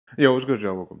Yo, what's good,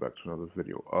 y'all? Welcome back to another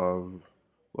video of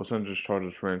Los Angeles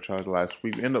Chargers franchise. Last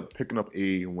week, we ended up picking up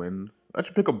a win.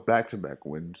 Actually, pick up back-to-back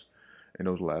wins in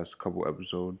those last couple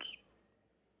episodes.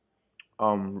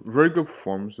 Very good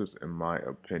performances in my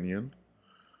opinion.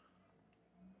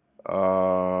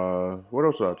 What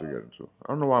else do I have to get into?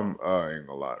 I don't know why I'm ing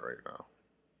a lot right now.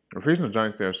 We're facing the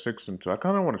Giants. They are 6-2. I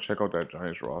kind of want to check out that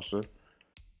Giants roster.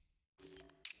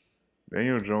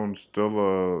 Daniel Jones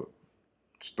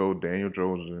still Daniel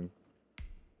Jones,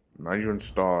 not even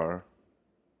star.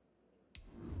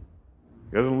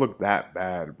 He doesn't look that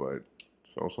bad, but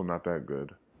it's also not that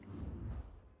good.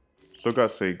 Still got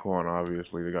Saquon,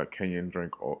 obviously. They got Kenyon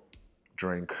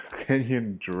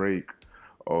Drake.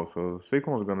 Also,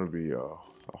 Saquon's gonna be a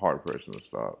hard person to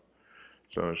stop.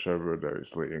 Jonathan Shepard, Darius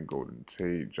Slayton, Golden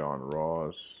Tate, John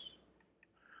Ross.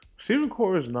 Receiving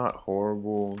core is not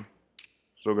horrible.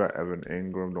 Still got Evan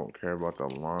Ingram. Don't care about the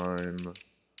line.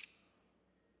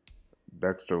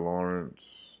 Dexter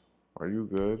Lawrence. Are you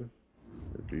good?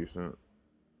 You're decent.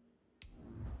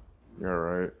 You're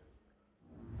alright.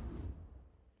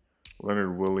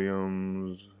 Leonard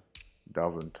Williams,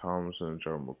 Dalvin Thompson,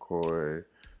 Gerald McCoy,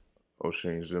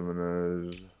 O'Shane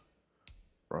Jimenez,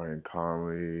 Ryan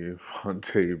Conley,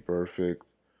 Fonte Perfect.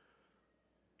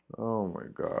 Oh my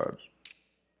God.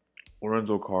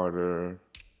 Lorenzo Carter,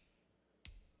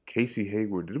 Casey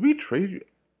Hayward. Did we trade you?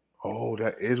 Oh,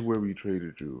 that is where we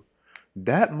traded you.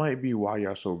 That might be why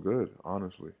y'all so good,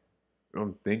 honestly.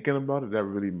 I'm thinking about it, that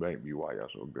really might be why y'all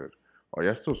so good. Are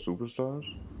y'all still superstars?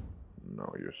 No,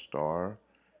 you're star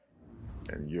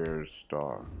and you're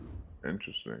star.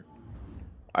 Interesting.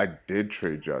 I did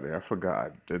trade y'all there. I forgot I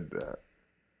did that.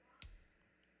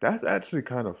 That's actually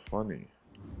kind of funny.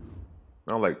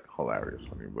 Not like hilarious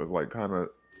funny, but like kind of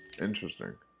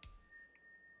interesting.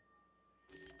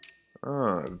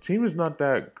 The team is not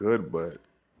that good, but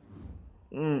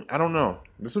I don't know.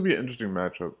 This would be an interesting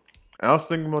matchup. And I was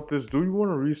thinking about this. Do you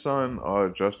want to re-sign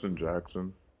Justin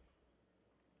Jackson?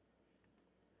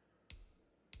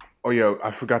 Oh yeah,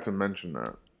 I forgot to mention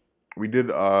that. We did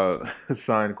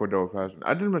sign Cordell Patterson.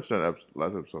 I didn't mention that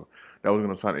last episode. That was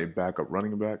going to sign a backup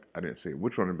running back. I didn't say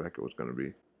which running back it was going to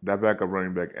be. That backup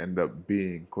running back ended up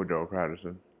being Cordell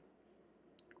Patterson.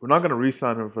 We're not going to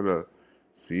re-sign him for the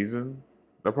season.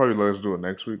 They'll probably let us do it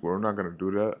next week, but we're not going to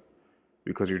do that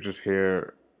because you're just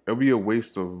here. It'll be a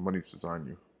waste of money to sign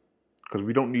you because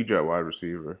we don't need you at wide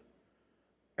receiver,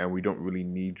 and we don't really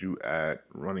need you at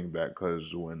running back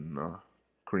because when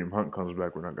Kareem Hunt comes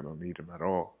back, we're not going to need him at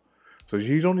all. So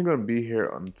he's only going to be here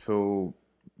until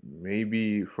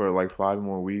maybe for like 5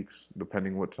 more weeks,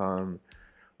 depending what time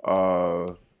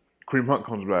Kareem Hunt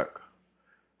comes back.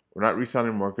 We're not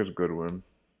re-signing Marcus Goodwin.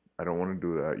 I don't want to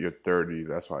do that. You're 30.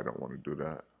 That's why I don't want to do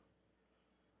that.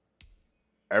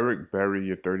 Eric Berry,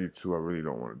 you're 32. I really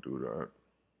don't want to do that.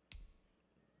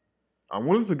 I'm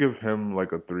willing to give him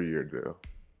like a 3-year deal.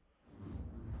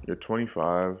 You're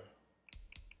 25.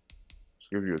 Let's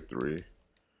give you a 3.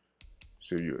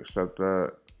 See if you accept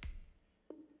that.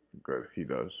 Good, he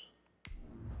does.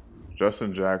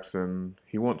 Justin Jackson,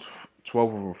 he wants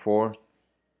 12 over 4.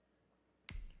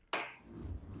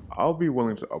 I'll be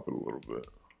willing to up it a little bit.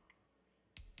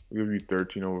 I'll give you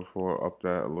 13 over 4, up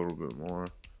that a little bit more.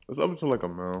 Let's up it to like a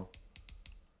mil.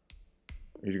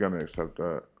 He's gonna accept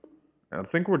that. And I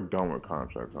think we're done with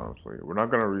contracts, honestly. We're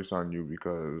not gonna re-sign you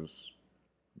because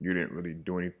you didn't really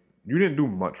do any. You didn't do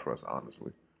much for us,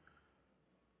 honestly.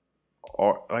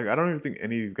 Or like, I don't even think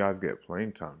any of these guys get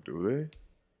playing time, do they?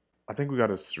 I think we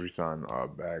gotta re-sign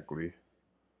Bagley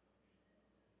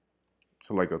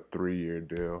to like a 3-year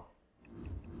deal.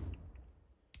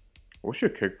 What's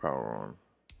your kick power on?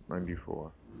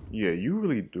 94. Yeah, you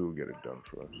really do get it done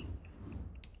for us.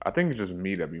 I think it's just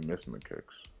me that be missing the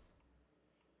kicks.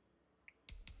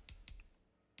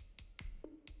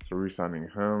 So re-signing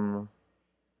him.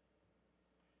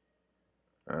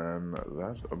 And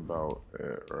that's about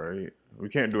it, right? We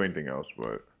can't do anything else,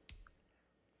 but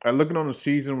looking on the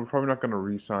season, we're probably not going to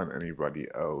re-sign anybody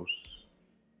else.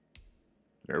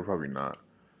 Yeah, we're probably not.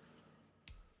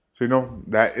 So,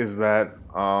 that is that.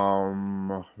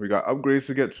 We got upgrades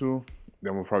to get to.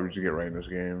 Then we'll probably just get right in this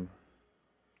game.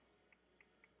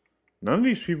 None of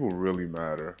these people really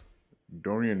matter.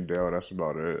 Dorian Dale, that's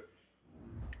about it.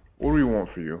 What do we want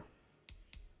for you?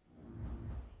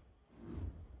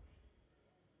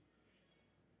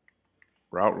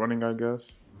 Route running, I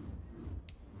guess.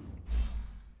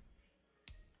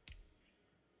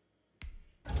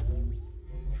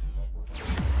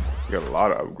 We got a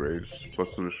lot of upgrades.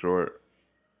 Plus to the short.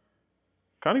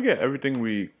 Kind of get everything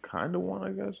we kind of want,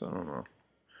 I guess. I don't know.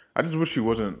 I just wish he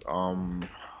wasn't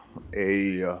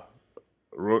a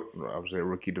I would say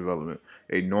rookie development,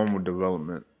 a normal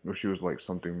development. If she was like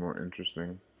something more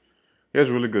interesting. He has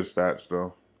really good stats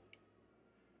though,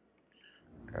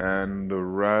 and the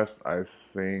rest I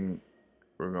think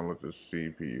we're gonna let the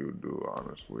CPU do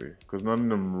honestly, because none of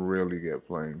them really get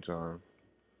playing time,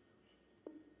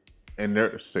 and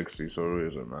they're 60, so it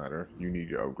doesn't matter. You need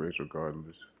your upgrades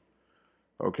regardless.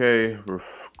 Okay, we're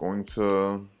going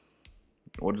to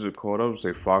what is it called? I would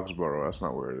say Foxborough. That's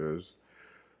not where it is.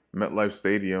 MetLife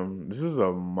Stadium. This is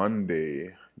a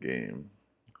Monday game.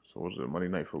 So was it Monday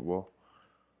Night Football?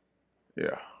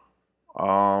 Yeah.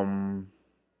 Um,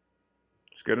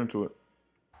 let's get into it.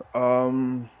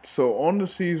 So on the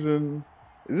season,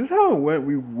 is this how it went?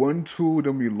 We won two,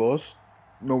 then we lost.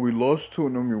 No, we lost two,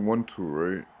 and then we won two,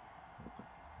 right?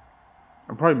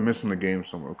 I'm probably missing the game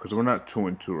somewhere because we're not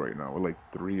 2-2 right now. We're like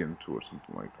 3-2 or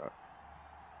something like that.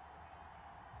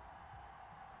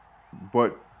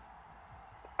 But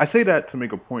I say that to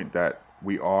make a point that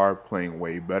we are playing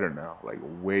way better now, like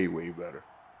way, way better,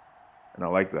 and I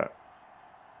like that.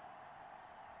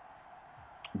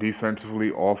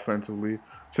 Defensively, offensively,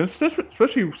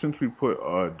 especially since we put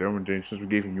Derwin James, since we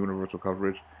gave him universal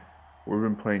coverage, we've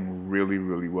been playing really,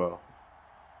 really well.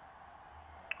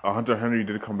 Hunter Henry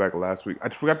did come back last week. I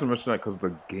forgot to mention that because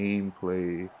the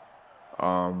gameplay,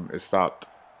 it stopped.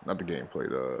 Not the gameplay,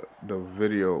 the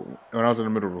video. When I was in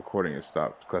the middle of recording, it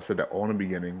stopped because I said that all in the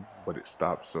beginning, but it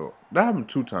stopped. So that happened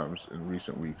 2 times in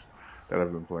recent weeks that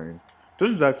I've been playing.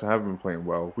 Justin Jackson have been playing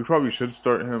well. We probably should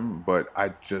start him, but I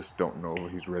just don't know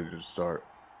if he's ready to start.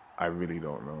 I really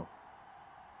don't know.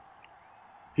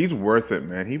 He's worth it,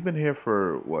 man. He's been here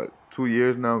for what 2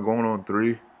 years now, going on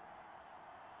 3.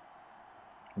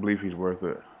 I believe he's worth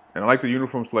it. And I like the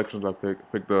uniform selections I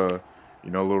picked. Picked the,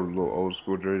 little old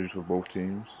school jerseys for both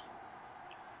teams.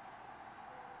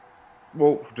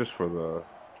 Well, just for the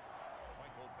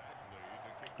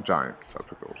Giants, I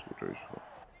picked the old school jerseys for.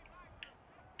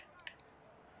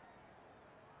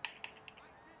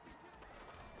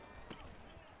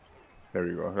 There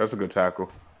you go. That's a good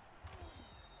tackle.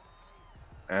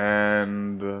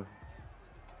 And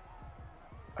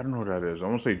I don't know who that is. I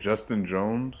want to say Justin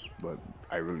Jones, but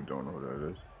I really don't know who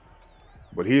that is.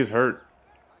 But he is hurt.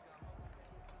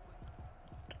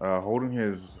 Holding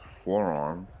his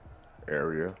forearm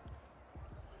area.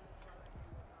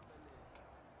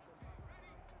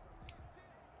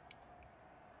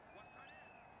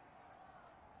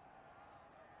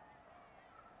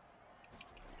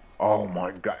 Oh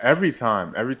my god! Every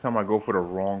time I go for the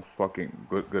wrong fucking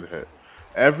good hit.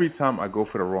 Every time I go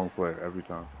for the wrong player. Every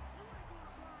time.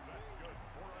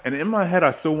 And in my head,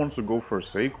 I still want to go for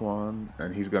Saquon,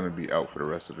 and he's gonna be out for the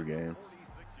rest of the game.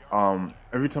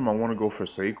 Every time I want to go for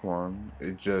Saquon,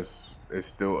 it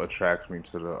still attracts me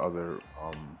to the other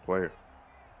player.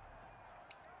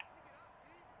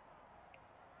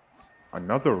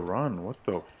 Another run? What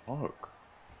the fuck?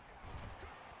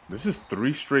 This is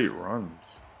 3 straight runs.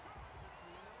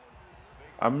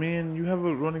 I mean, you have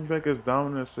a running back as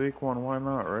dominant as Saquon. Why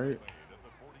not, right?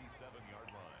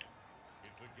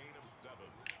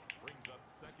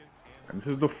 And this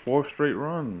is the 4th straight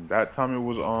run. That time it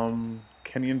was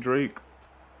Kenny and Drake.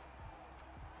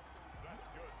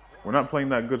 We're not playing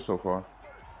that good so far.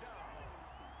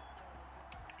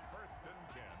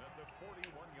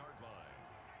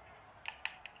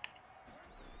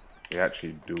 They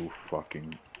actually do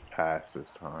fucking pass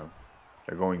this time.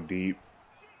 They're going deep.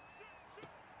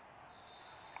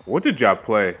 What did y'all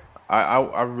play?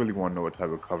 I really want to know what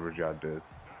type of coverage y'all did.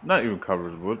 Not even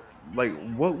coverage, but like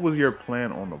what was your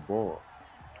plan on the ball?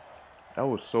 That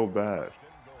was so bad.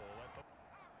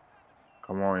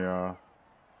 Come on, y'all.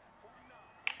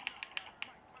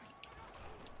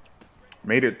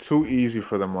 Made it too easy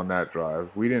for them on that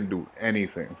drive. We didn't do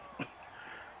anything.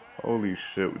 Holy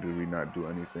shit, did we not do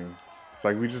anything? It's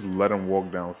like we just let them walk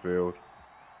downfield.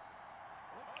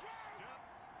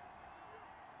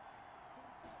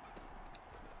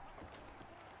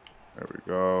 There we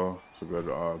go. It's a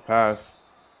good pass.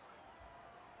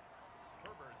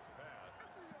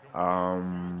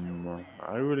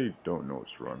 I really don't know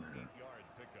what's run here.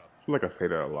 I feel like I say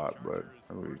that a lot, but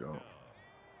I really don't.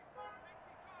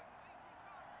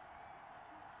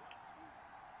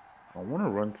 I want to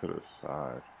run to the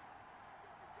side.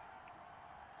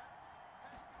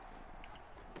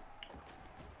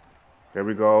 There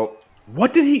we go.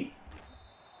 What did he?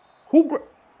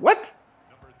 What?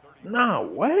 Nah,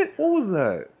 what? What was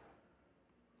that?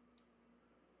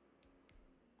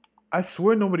 I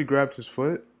swear nobody grabbed his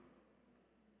foot.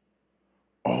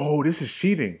 Oh, this is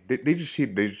cheating. They just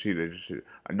cheated. They just cheated. They just cheated.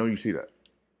 I know you see that.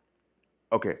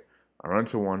 Okay. I run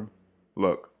to one.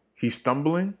 Look. He's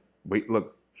stumbling. Wait,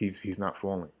 look. he's not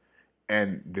falling,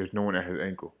 and there's no one at his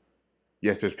ankle.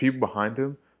 Yes, there's people behind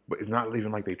him, but it's not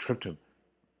even like they tripped him.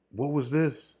 What was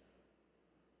this?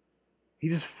 He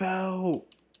just fell.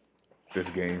 This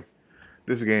game.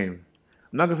 This game.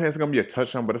 I'm not gonna say it's gonna be a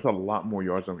touchdown, but it's a lot more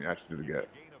yards than we actually do to get.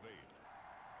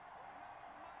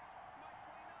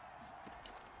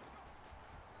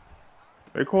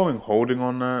 They calling holding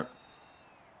on that?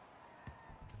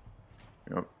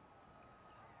 Yep.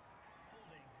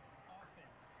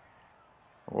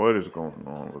 What is going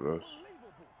on with us?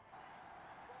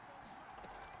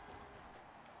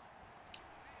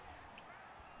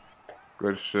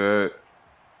 Good shit.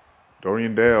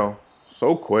 Dorian Dale.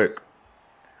 So quick.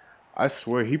 I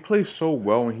swear, he plays so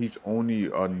well when he's only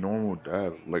a normal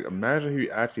dev. Like, imagine he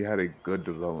actually had a good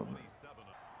development.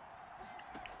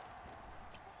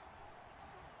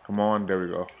 Come on, there we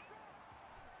go.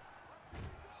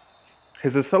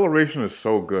 His acceleration is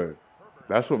so good.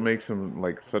 That's what makes him,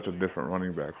 like, such a different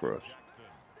running back for us.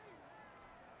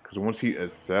 Because once he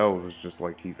excels, it's just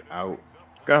like he's out.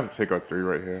 Gotta have to take our 3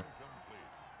 right here.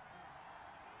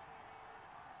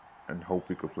 And hope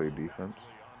we could play defense.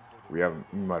 We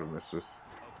might have missed this.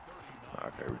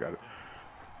 Okay, we got it.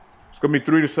 It's gonna be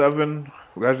 3-7.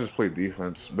 We gotta just play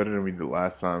defense better than we did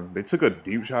last time. They took a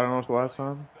deep shot on us last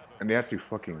time, and they actually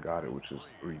fucking got it, which is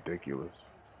ridiculous.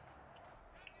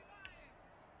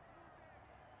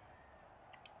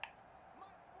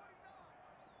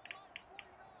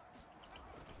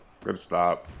 Good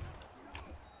stop.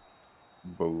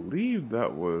 Believe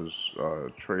that was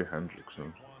Trey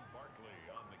Hendrickson.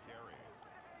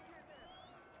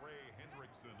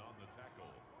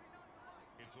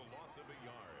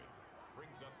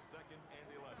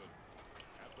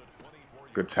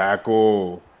 Good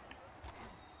tackle.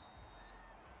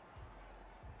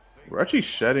 We're actually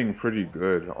shedding pretty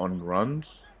good on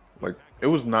runs. Like, it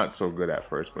was not so good at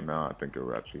first, but now I think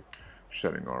we're actually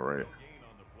shedding all right.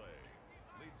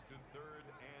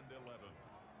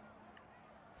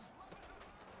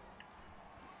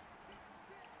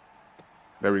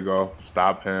 There we go.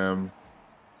 Stop him.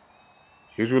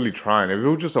 He's really trying. If it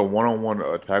was just a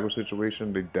one-on-one tackle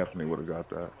situation, they definitely would have got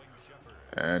that.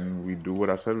 And we do what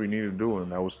I said we needed to do,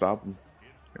 and that was stop him.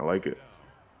 I like it.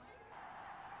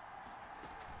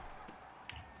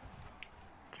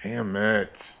 Damn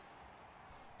it.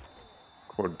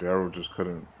 Cordero just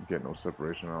couldn't get no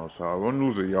separation outside. We wouldn't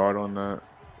lose a yard on that.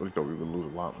 We thought we would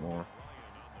lose a lot more.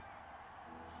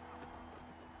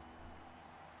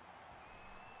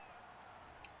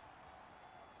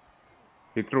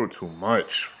 He threw it too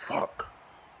much. Fuck.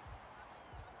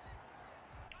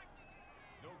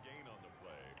 No gain on the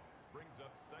play. Brings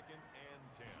up 2nd and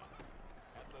 10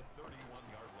 at the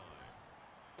 31-yard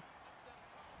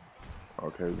line.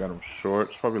 Okay, we got him short.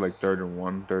 It's probably like 3rd and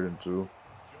 1, 3rd and 2.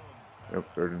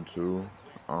 Yep, 3rd and 2.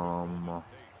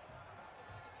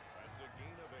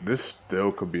 This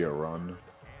still could be a run.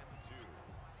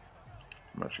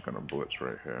 I'm actually gonna blitz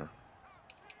right here.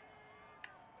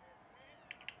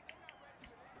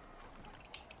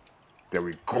 There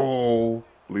we go.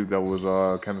 I believe that was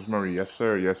Kenneth Murray. Yes,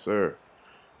 sir. Yes, sir.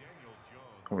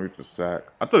 Come reach the sack.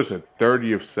 I thought it said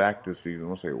 30th sack this season.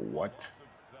 I'll say what?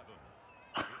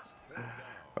 That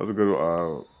was a good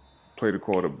play to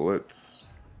call the blitz.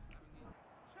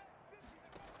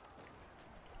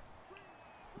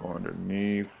 Go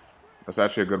underneath. That's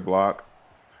actually a good block.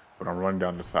 But I'm running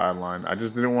down the sideline. I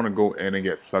just didn't want to go in and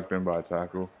get sucked in by a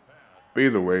tackle. But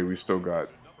either way, we still got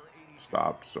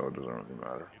stopped, so it doesn't really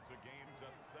matter.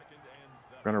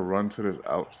 Gonna run to this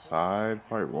outside.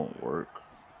 Probably won't work.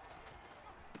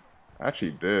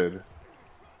 Actually did.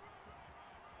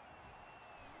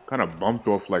 Kind of bumped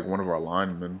off like one of our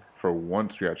linemen. For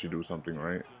once, we actually do something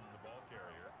right.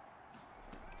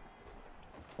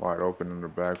 Wide open in the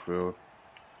backfield.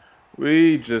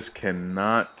 We just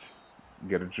cannot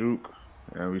get a juke.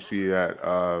 And we see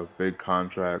that big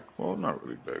contract. Well, not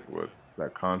really big, but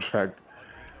that contract.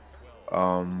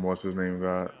 What's his name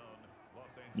got?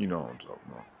 You know what I'm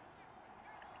talking about.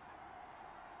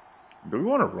 Do we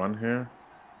want to run here?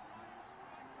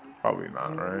 Probably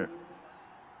not, right?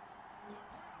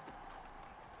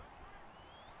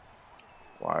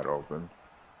 Wide open.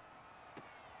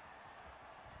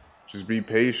 Just be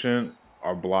patient.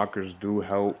 Our blockers do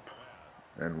help.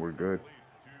 And we're good.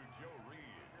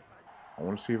 I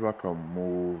want to see if I can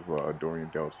move Dorian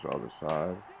Dale to the other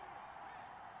side.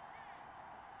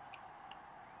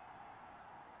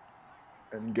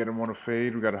 And get him on a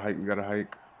fade. We got to hike. We got to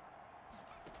hike.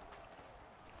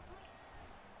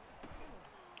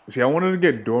 See, I wanted to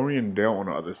get Dorian Dale on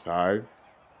the other side.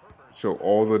 So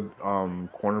all the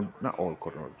not all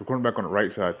the cornerback on the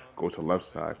right side goes to the left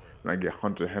side, and I get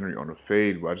Hunter Henry on the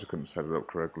fade, but I just couldn't set it up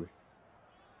correctly.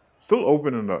 Still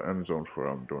open in the end zone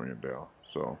for Dorian Dale.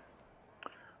 So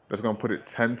that's gonna put it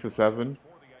 10-7,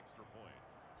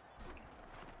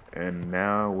 and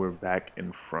now we're back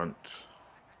in front.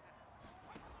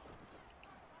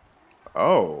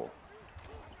 Oh,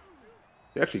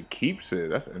 he actually keeps it.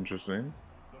 That's interesting.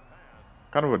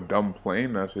 Kind of a dumb play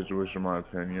in that situation, in my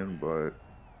opinion, but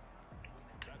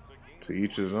to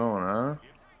each his own, huh?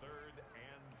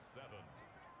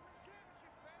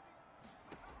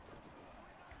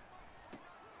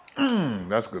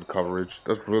 That's good coverage.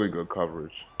 That's really good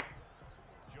coverage.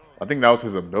 I think that was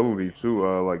his ability too,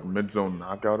 like mid-zone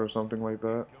knockout or something like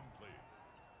that.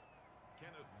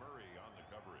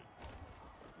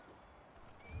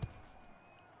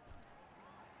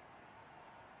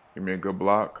 Give me a good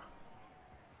block.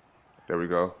 There we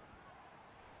go.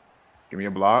 Give me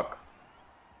a block.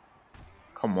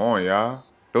 Come on, y'all.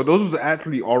 Those was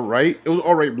actually all right. It was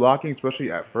all right blocking, especially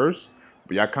at first.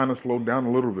 But y'all kind of slowed down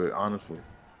a little bit, honestly.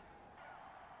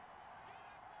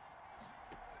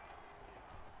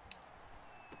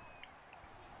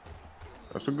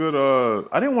 That's a good.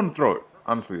 I didn't want to throw it,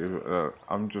 honestly.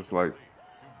 I'm just like,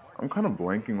 I'm kind of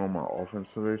blanking on my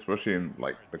offense today, especially in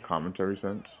like the commentary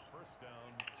sense.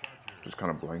 Just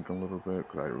kind of blank a little bit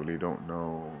because I really don't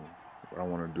know what I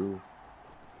want to do.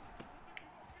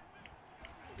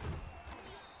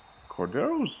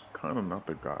 Cordero's kind of not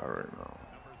the guy right now.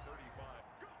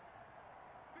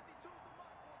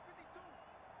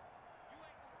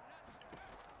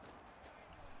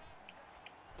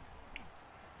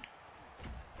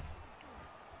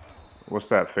 What's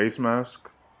that, face mask?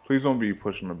 Please don't be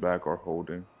pushing the back or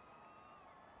holding.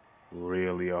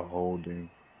 Really a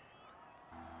holding.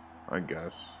 I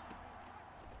guess.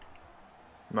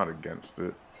 I'm not against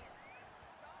it.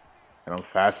 And I'm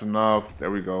fast enough.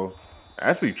 There we go.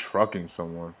 Actually trucking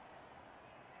someone.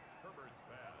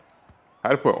 I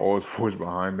had to put all his force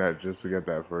behind that just to get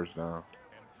that first down.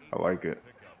 I like it.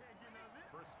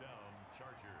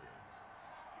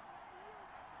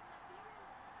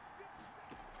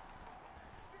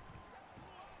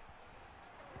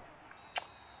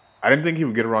 I didn't think he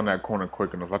would get around that corner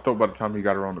quick enough. I thought by the time he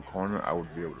got around the corner, I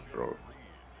would be able to throw it.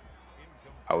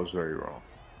 I was very wrong.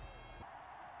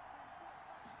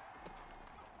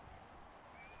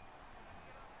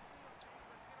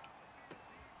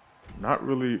 Not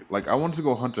really. Like, I wanted to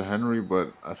go Hunter Henry,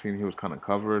 but I seen he was kind of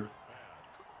covered.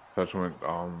 So I just went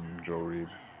Joe Reed,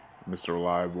 Mr.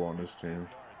 Reliable on this team.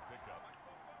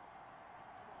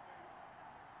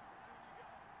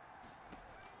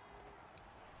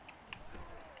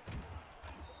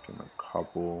 Getting a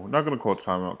couple. We're not going to call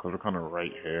timeout because we're kind of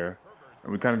right here.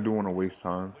 And we kind of do want to waste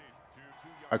time.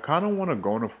 I kind of want to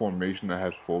go in a formation that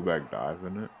has fullback dive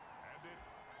in it.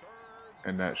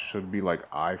 And that should be like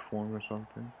I form or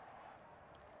something.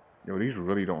 Yo, these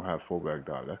really don't have fullback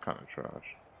dive. That's kind of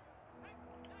trash.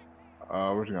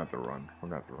 We're just gonna have to run. We're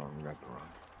gonna have to run. We got to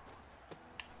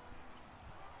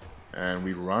run. And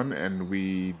we run and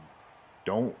we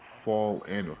don't fall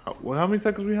in. How many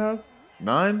seconds we have?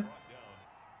 9?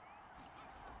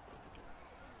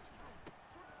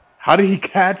 How did he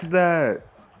catch that?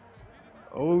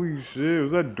 Holy shit.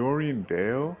 Was that Dorian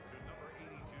Dale?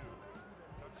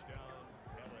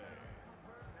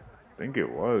 I think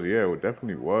it was. Yeah, it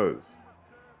definitely was.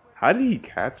 How did he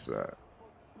catch that?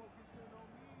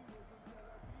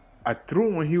 I threw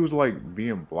it when he was like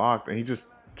being blocked and he just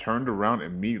turned around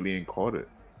immediately and caught it.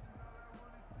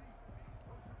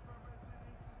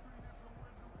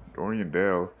 Dorian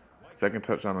Dale, second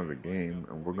touchdown of the game,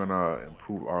 and we're gonna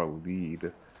improve our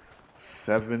lead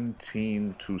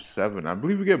 17-7. I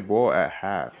believe we get ball at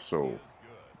half, so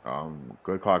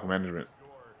good clock management.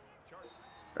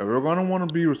 If we're gonna want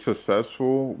to be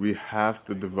successful, we have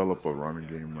to develop a running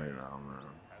game right now, man.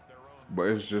 But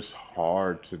it's just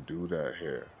hard to do that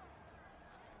here.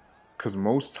 Because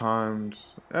most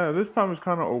times, yeah, this time it's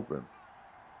kind of open.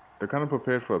 They're kind of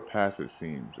prepared for a pass, it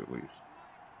seems, at least.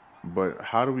 But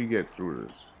how do we get through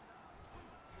this?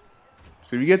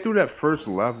 See, we get through that first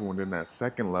level, and then that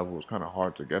second level is kind of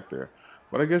hard to get there.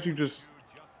 But I guess you just,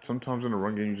 sometimes in the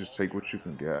run game, you just take what you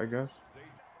can get, I guess.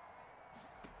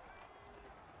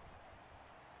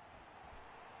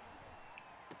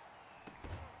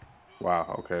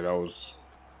 Wow, okay, that was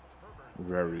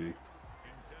very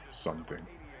something.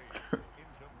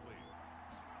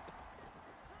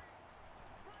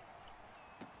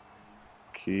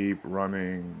 Keep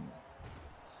running.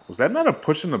 Was that not a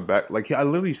push in the back? Like, I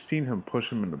literally seen him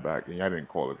push him in the back, and I didn't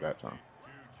call it that time.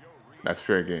 That's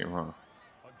fair game, huh?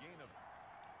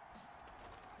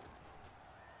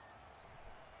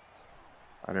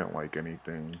 I didn't like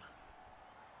anything.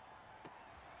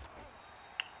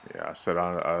 Yeah, I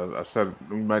said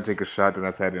we might take a shot, then I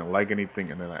said I didn't like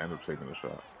anything, and then I ended up taking a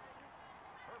shot.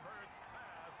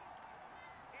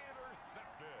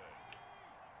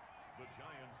 The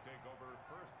Giants take over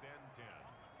 1st and 10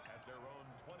 at their own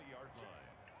 20-yard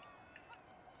line.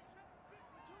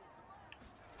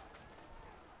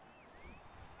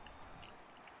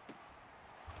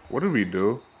 What did we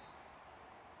do?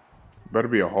 Better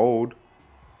be a hold.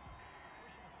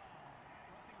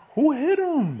 Who hit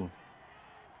him?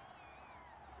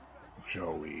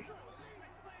 Joey.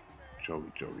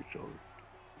 Joey.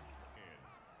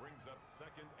 Brings up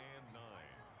 2nd and 9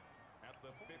 at the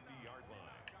 50-yard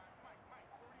line.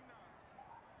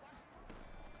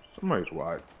 Somebody's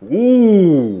wide.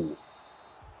 Ooh!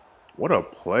 What a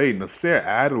play. Nasir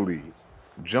Adderley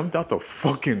jumped out the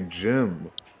fucking gym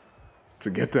to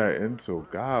get that into.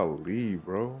 Golly,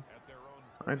 bro.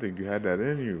 I didn't think you had that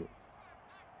in you.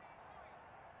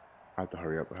 I have to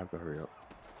hurry up.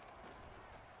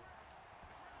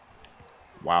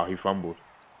 Wow, he fumbled.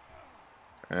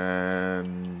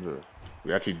 And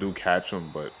we actually do catch him,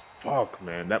 but fuck,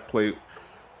 man. That play...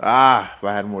 Ah, if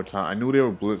I had more time. I knew they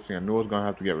were blitzing. I knew I was going to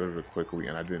have to get rid of it quickly,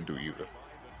 and I didn't do either.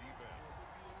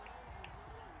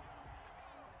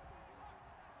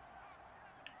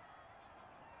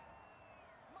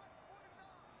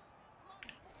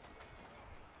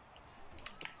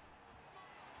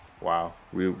 Wow,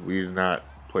 we did not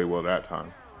play well that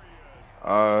time.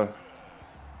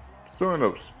 Still end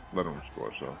up letting them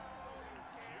score, so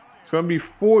it's gonna be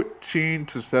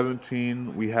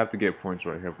 14-17. We have to get points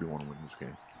right here if we want to win this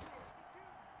game.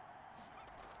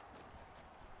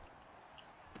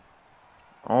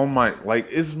 Oh my, like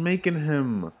it's making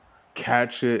him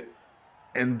catch it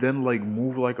and then like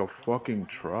move like a fucking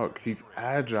truck. He's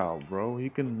agile, bro. He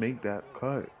can make that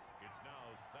cut. It's now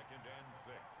 2nd and 6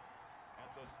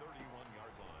 at the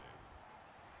 31-yard line.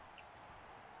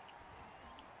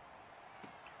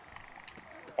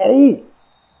 Oh!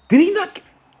 Did he not?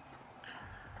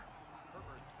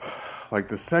 Like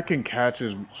the second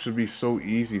catches should be so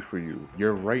easy for you.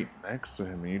 You're right next to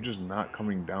him and you're just not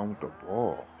coming down with the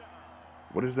ball.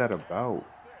 What is that about?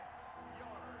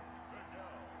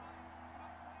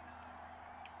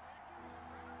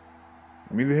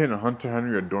 I'm either hitting Hunter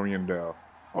Henry or Dorian Dale.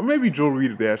 Or maybe Joe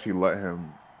Reed if they actually let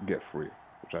him get free,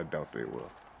 which I doubt they will.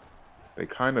 They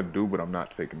kind of do, but I'm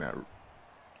not taking that route.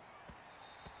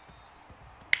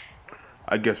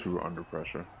 I guess we were under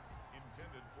pressure.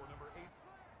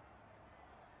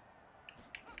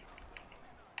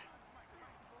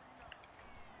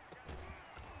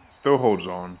 Still holds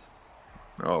on.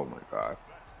 Oh my god.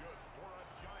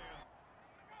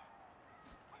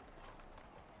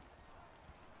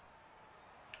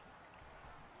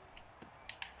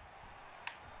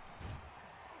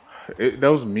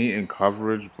 That was me in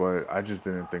coverage, but I just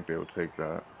didn't think they would take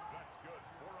that.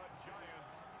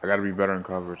 I got to be better in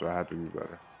coverage. I have to be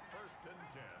better.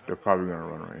 They're probably going to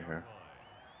run right here.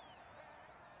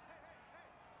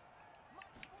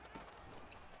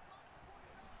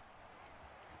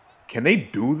 Can they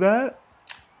do that?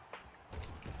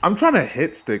 I'm trying to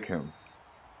hit stick him.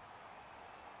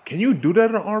 Can you do that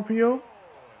in RPO?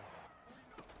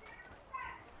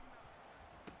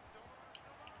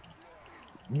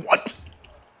 What?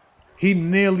 He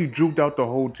nearly juked out the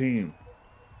whole team.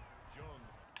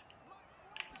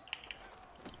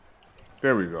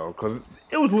 There we go. Because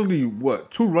it was literally, what,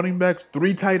 2 running backs,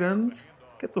 3 tight ends?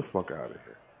 Get the fuck out of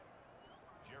here.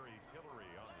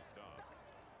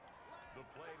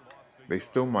 They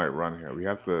still might run here. We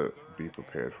have to be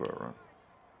prepared for a run.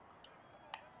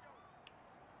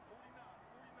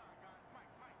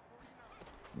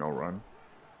 No run.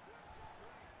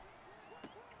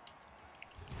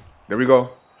 There we go.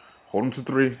 Hold them to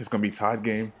 3. It's going to be tied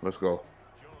game. Let's go.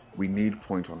 We need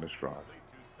points on this drive.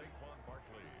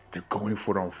 They're going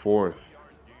for it on 4th.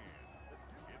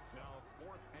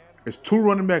 It's 2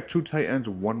 running back, 2 tight ends,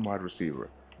 1 wide receiver.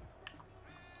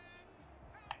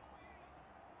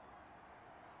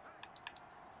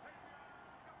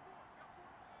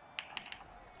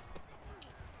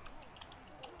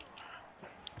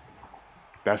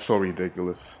 That's so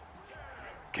ridiculous.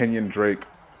 Kenyon Drake.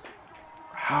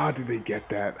 How did they get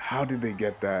that? How did they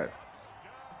get that?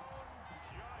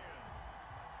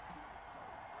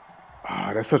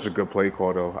 Ah, that's such a good play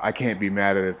call, though. I can't be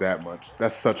mad at it that much.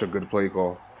 That's such a good play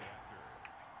call.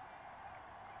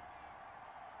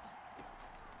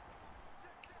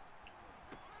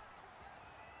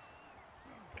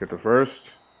 Get the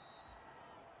first.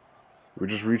 We're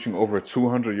just reaching over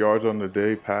 200 yards on the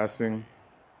day passing.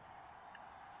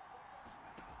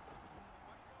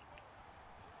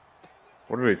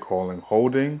 What are they calling?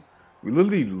 Holding? We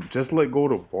literally just let go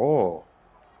of the ball.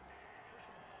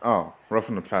 Oh,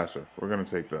 roughing the passer. We're going to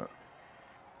take that.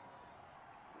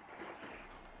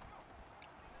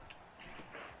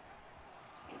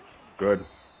 Good.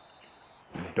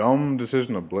 Dumb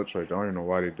decision to blitz right there. I don't even know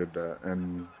why they did that.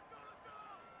 And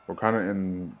we're kind of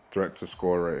in threat to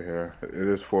score right here. It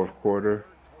is fourth quarter.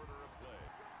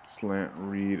 Slant,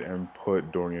 read, and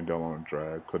put Dorian Dell on a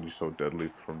drag. Could be so deadly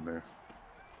from there.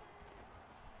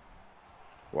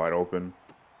 Wide open.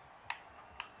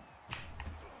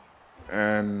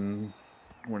 And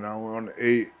we're now on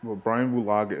 8. But Brian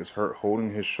Bulaga is hurt,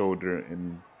 holding his shoulder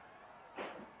in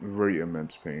very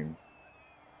immense pain.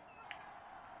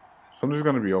 Something's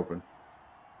going to be open.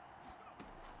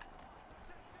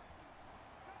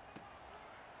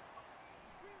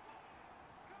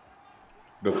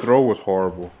 The throw was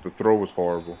horrible. The throw was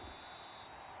horrible.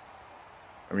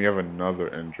 And we have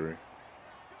another injury.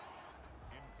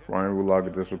 Ryan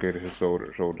Bulaga dislocated his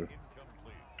shoulder.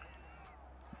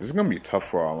 This is going to be tough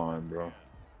for our line, bro.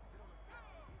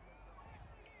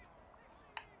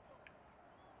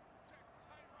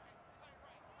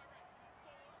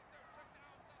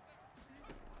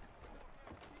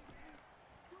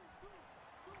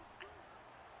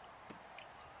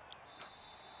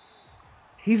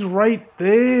 He's right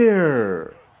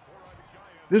there.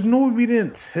 There's no way we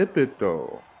didn't tip it,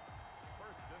 though.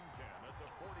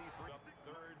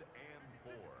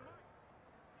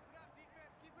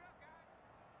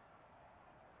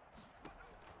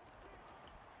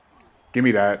 Give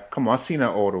me that. Come on, I seen that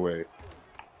all the way.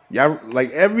 Yeah,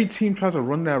 like every team tries to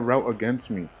run that route against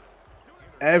me.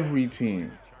 Every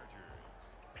team.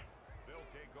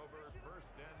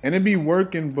 And it be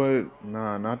working, but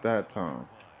nah, not that time.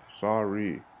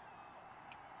 Sorry.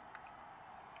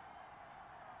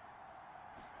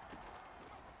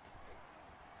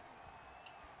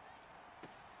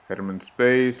 Hit him in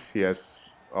space. He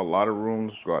has a lot of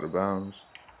rooms to go out of bounds.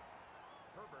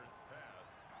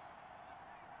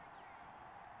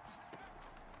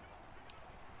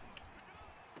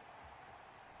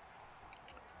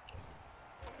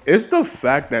 It's the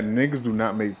fact that niggas do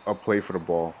not make a play for the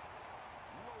ball.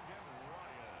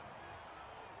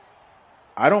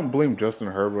 I don't blame Justin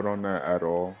Herbert on that at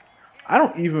all. I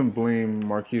don't even blame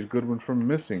Marquise Goodwin for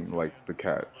missing, like, the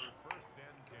catch.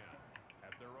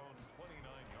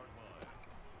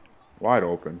 Wide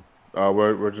open.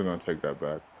 We're just going to take that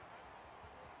back.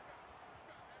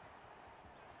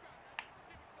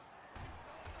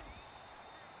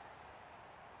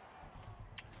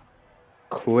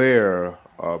 Claire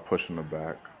pushing the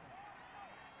back.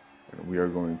 And we are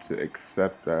going to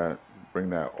accept that, bring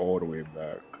that all the way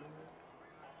back.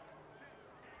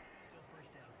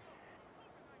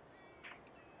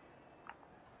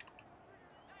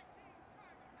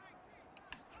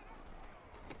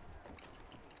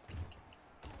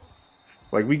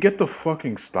 Like, we get the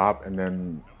fucking stop, and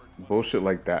then bullshit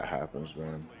like that happens,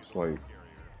 man. It's like,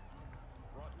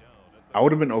 I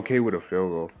would have been okay with a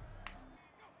field goal.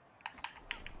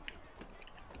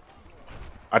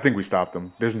 I think we stopped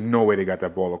them. There's no way they got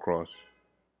that ball across.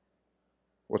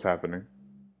 What's happening?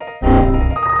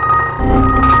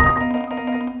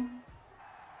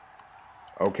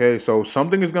 Okay, so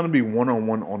something is going to be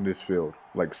one-on-one on this field.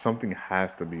 Like, something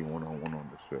has to be one-on-one on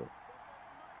this field.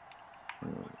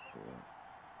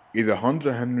 Either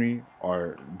Hunter Henry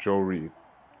or Joe Reed.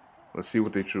 Let's see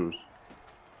what they choose.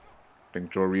 I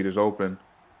think Joe Reed is open.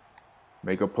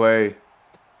 Make a play.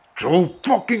 Joe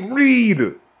fucking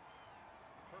Reed!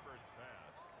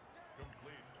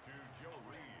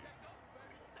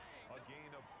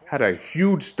 Had a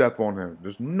huge step on him.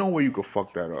 There's no way you could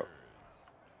fuck that up.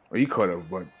 Well, he could have,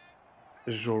 but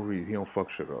it's Joe Reed. He don't fuck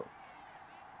shit up.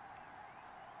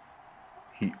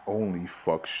 He only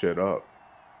fucks shit up.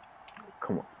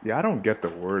 Come on. Yeah, I don't get the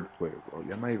wordplay, bro.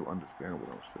 Y'all not even understand what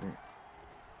I'm saying.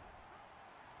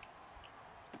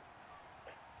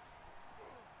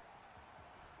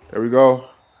 There we go.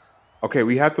 Okay,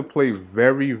 we have to play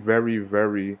very, very,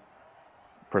 very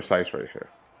precise right here.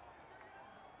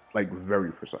 Like,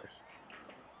 very precise.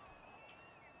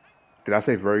 Did I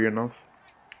say very enough?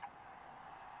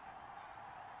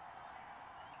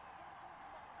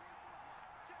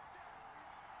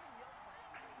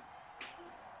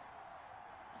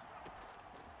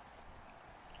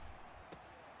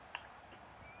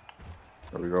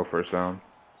 There we go, first down.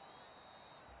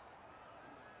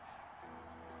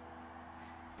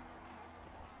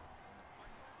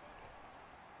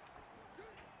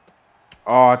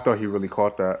 Oh, I thought he really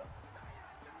caught that.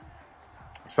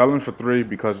 Selling for 3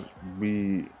 because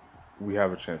we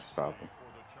have a chance to stop him.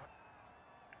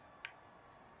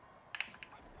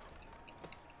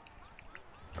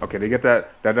 Okay, they get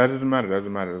that. That doesn't matter.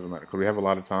 Doesn't matter. Doesn't matter. Because we have a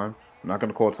lot of time. I'm not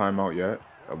gonna call timeout yet.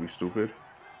 That'll be stupid.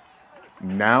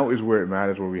 Now is where it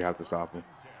matters, where we have to stop them.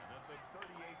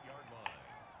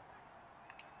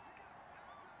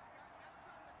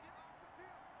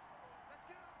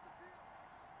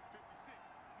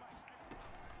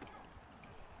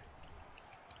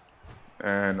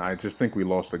 And I just think we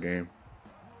lost the game.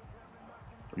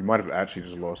 We might have actually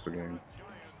just lost the game.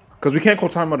 Because we can't call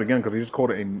timeout again because he just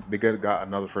called it and they got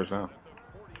another first down.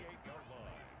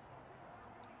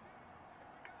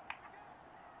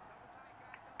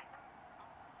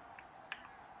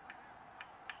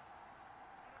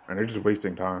 And they're just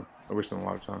wasting time. They're wasting a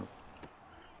lot of time.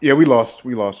 Yeah, we lost.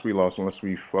 We lost. We lost. Unless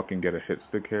we fucking get a hit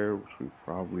stick here, which we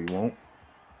probably won't.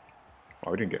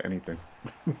 Oh, we didn't get anything.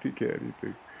 We didn't get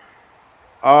anything.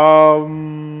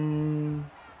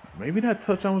 Maybe that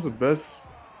touchdown was the best.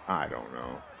 I don't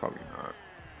know. Probably not.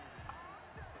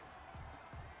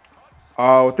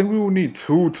 I think we will need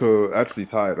 2 to actually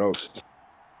tie it up.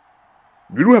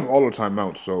 We do have all the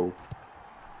timeouts, so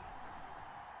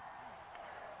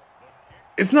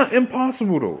it's not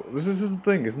impossible though. This is the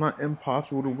thing. It's not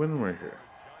impossible to win right here.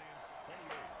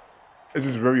 It's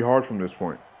just very hard from this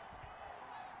point.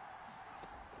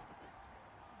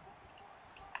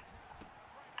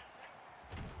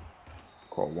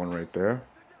 Call one right there.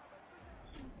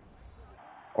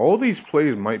 All these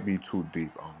plays might be too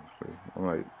deep, honestly. I'm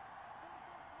like,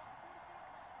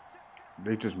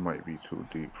 they just might be too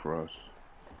deep for us.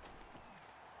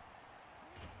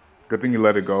 Good thing you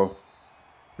let it go.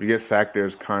 We get sacked there,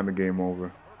 it's kind of game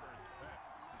over.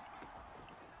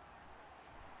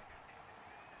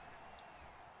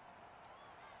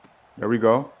 There we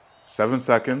go. 7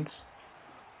 seconds.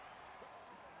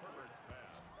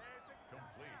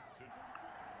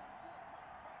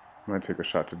 I'm going to take a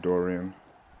shot to Dorian.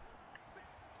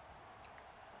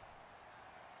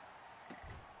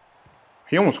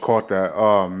 He almost caught that.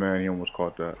 Oh, man, he almost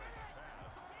caught that.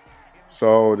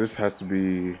 So this has to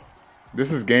be...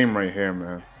 This is game right here,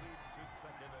 man.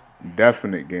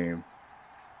 Definite game.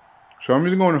 So I'm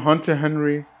either going Hunter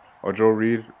Henry or Joe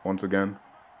Reed once again.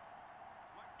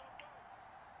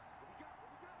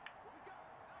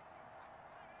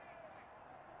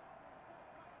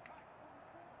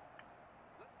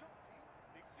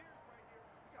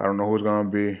 I don't know who's going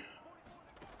to be.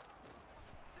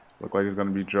 Look like it's going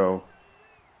to be Joe.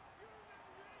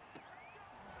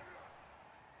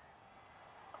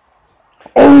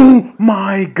 Oh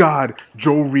my God.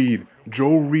 Joe Reed.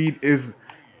 Joe Reed is...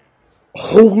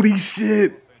 Holy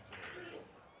shit.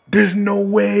 There's no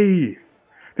way.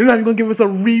 They're not even going to give us a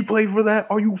replay for that?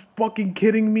 Are you fucking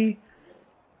kidding me?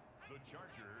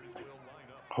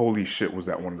 Holy shit, was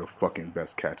that one of the fucking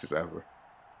best catches ever.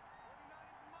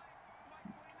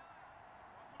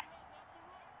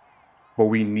 But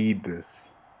we need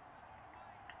this.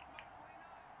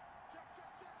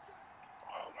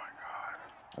 Oh my God.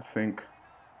 I think...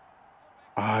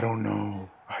 I don't know.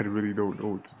 I really don't know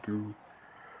what to do.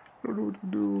 I don't know what to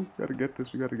do. We gotta get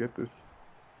this. We gotta get this.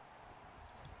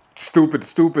 Stupid,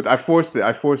 stupid. I forced it.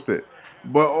 I forced it.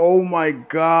 But oh my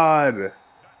God.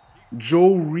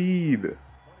 Joe Reed.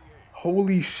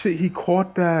 Holy shit, he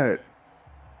caught that.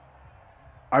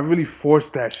 I really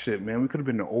forced that shit, man. We could have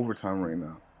been in overtime right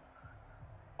now.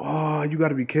 Oh, you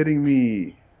gotta be kidding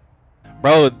me.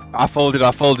 Bro, I folded,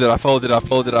 I folded, I folded, I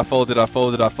folded, I folded, I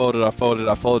folded, I folded, I folded,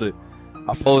 I folded.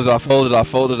 I folded, I folded, I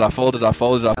folded, I folded, I folded, I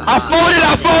folded, I folded,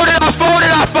 I folded,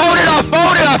 I folded, I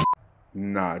folded.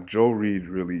 Nah, Joe Reed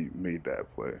really made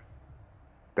that play.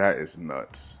 That is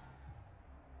nuts.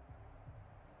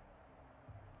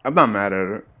 I'm not mad at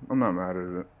it. I'm not mad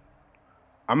at it.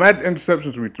 I'm mad at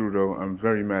interceptions we threw though. I'm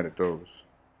very mad at those.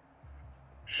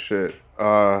 Shit.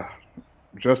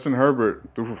 Justin Herbert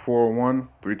threw for 401,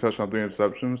 3 touchdowns, 3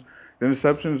 interceptions. The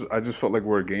interceptions, I just felt like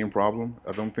were a game problem.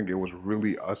 I don't think it was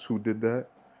really us who did that.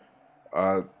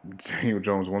 Daniel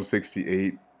Jones,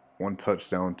 168, 1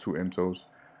 touchdown, 2 intos.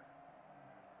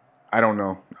 I don't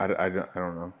know. I don't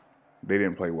know. They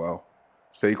didn't play well.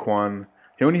 Saquon,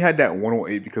 he only had that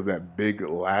 108 because of that big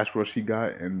last rush he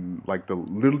got, and like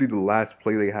literally the last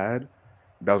play they had,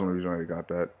 that was the only reason why they got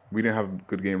that. We didn't have a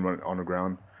good game run on the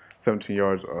ground. 17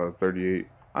 yards, 38.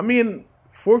 I mean,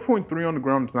 4.3 on the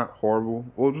ground is not horrible.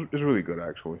 Well, it's really good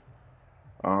actually.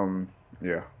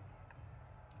 Yeah.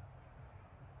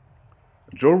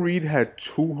 Joe Reed had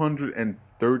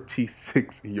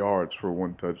 236 yards for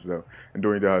 1 touchdown, and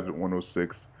Dorian had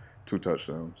 106, 2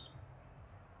 touchdowns.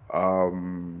 I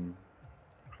feel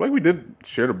like we did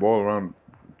share the ball around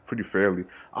pretty fairly.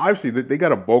 Obviously, they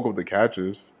got a bulk of the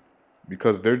catches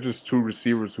because they're just 2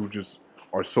 receivers who just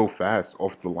are so fast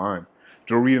off the line.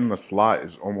 Joe Reed in the slot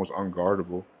is almost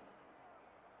unguardable.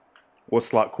 What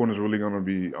slot corner is really gonna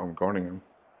be guarding him?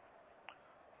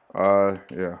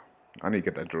 Yeah. I need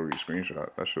to get that Joe Reed screenshot.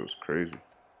 That shit was crazy.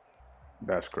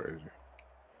 That's crazy.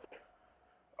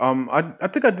 I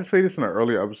think I did say this in an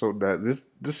earlier episode that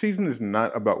this season is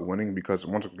not about winning because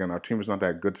once again our team is not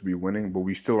that good to be winning, but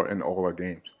we still are in all our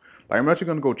games. Like I'm actually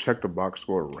gonna go check the box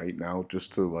score right now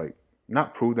just to like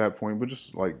not prove that point, but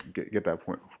just like get that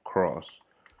point across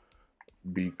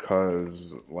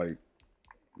because like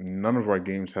none of our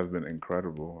games have been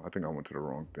incredible. I think I went to the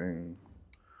wrong thing.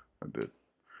 I did.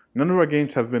 None of our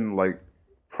games have been like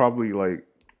probably like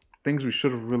things we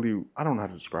should have really. I don't know how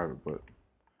to describe it, but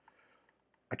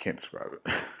I can't describe it.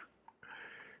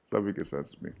 It's not making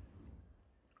sense to me.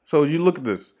 So you look at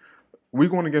this.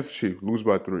 Week 1 against the Chiefs, lose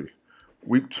by 3.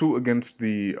 Week 2 against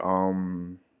the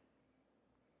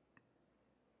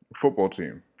football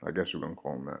team, I guess you're gonna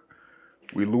call them that.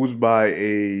 We lose by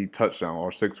a touchdown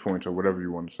or 6 points or whatever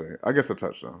you want to say. I guess a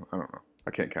touchdown. I don't know.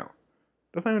 I can't count.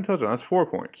 That's not even a touchdown. That's 4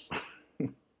 points.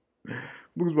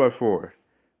 Lose by 4.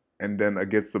 And then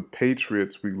against the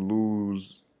Patriots, we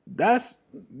lose. That's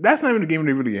not even the game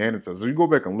they really handed to us. So you go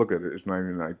back and look at it, it's not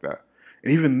even like that.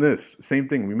 And even this, same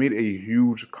thing. We made a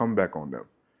huge comeback on them.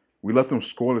 We left them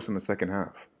scoreless in the second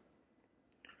half.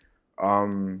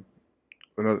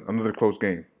 Another close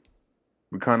game.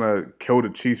 We kind of killed the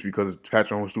Chiefs because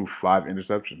Patrick Mahomes threw 5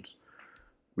 interceptions.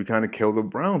 We kind of killed the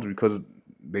Browns because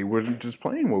they wasn't just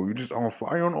playing well. We were just on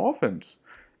fire on offense.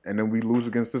 And then we lose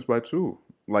against this by 2.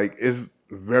 Like, it's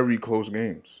very close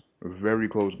games. Very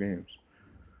close games.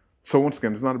 So once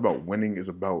again, it's not about winning. It's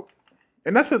about,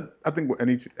 and that's it. I think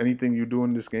anything you do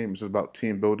in this game is about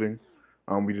team building.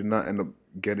 We did not end up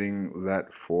getting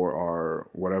that for our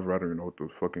whatever. I don't even know what the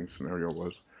fucking scenario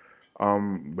was.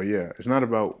 But yeah, it's not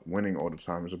about winning all the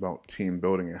time. It's about team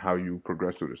building and how you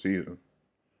progress through the season.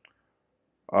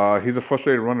 He's a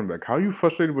frustrated running back. How are you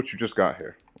frustrated but you just got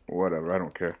here? Whatever, I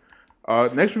don't care.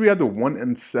 Next we have the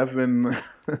 1-7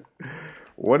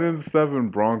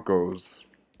 1-7 Broncos.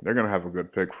 They're gonna have a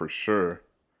good pick for sure.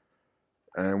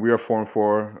 And we are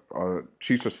 4-4.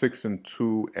 Chiefs are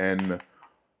 6-2, and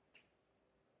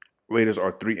Raiders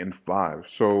are 3-5.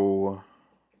 So,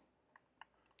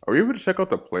 are we able to check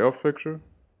out the playoff picture?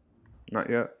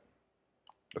 Not yet.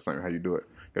 That's not even how you do it.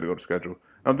 You gotta go to schedule.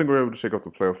 I don't think we're able to check out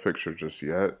the playoff picture just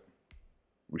yet.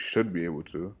 We should be able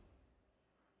to.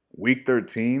 Week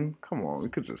 13? Come on, we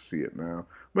could just see it now.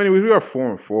 But anyways, we are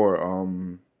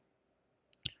 4-4.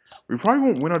 We probably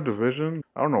won't win our division.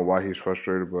 I don't know why he's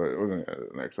frustrated, but we're going to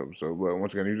edit the next episode. But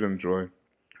once again, if you did enjoy,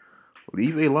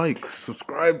 leave a like,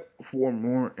 subscribe for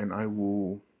more, and I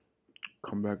will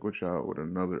come back with y'all with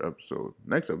another episode.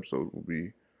 Next episode will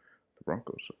be the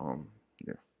Broncos.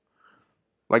 Yeah.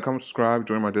 Like, comment, subscribe,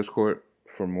 join my Discord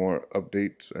for more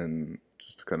updates and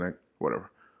just to connect,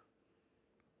 whatever.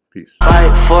 Peace.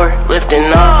 5, 4, lifting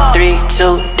off 3,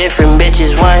 2, different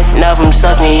bitches. One of them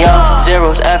suck me off.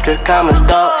 Zeros after commas,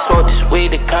 dog. Smoke this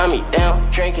weed to calm me down.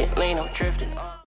 Drinking lean, I'm drifting off.